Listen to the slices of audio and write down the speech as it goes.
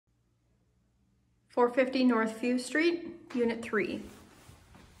450 North View Street, Unit 3.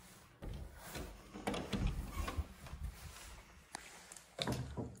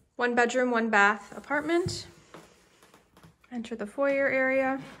 One bedroom, one bath apartment. Enter the foyer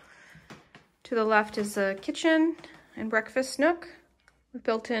area. To the left is a kitchen and breakfast nook with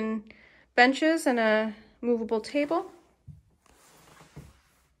built-in benches and a movable table.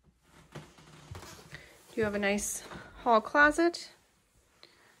 You have a nice hall closet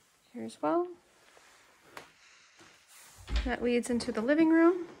here as well. That leads into the living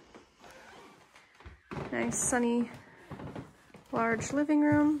room. Nice sunny, large living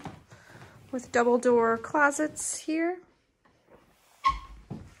room with double door closets here.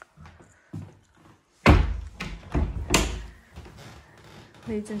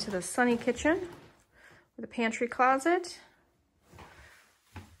 Leads into the sunny kitchen with a pantry closet.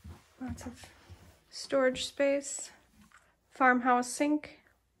 Lots of storage space. Farmhouse sink.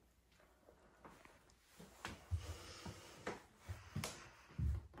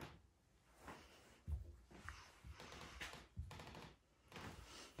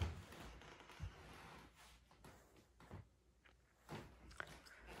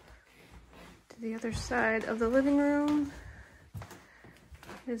 To the other side of the living room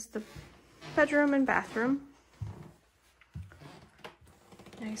is the bedroom and bathroom.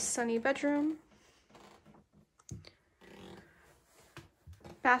 Nice sunny bedroom.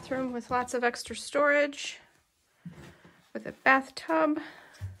 Bathroom with lots of extra storage with a bathtub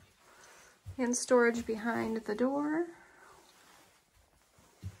and storage behind the door.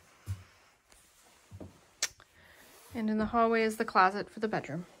 And in the hallway is the closet for the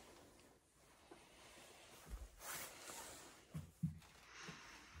bedroom.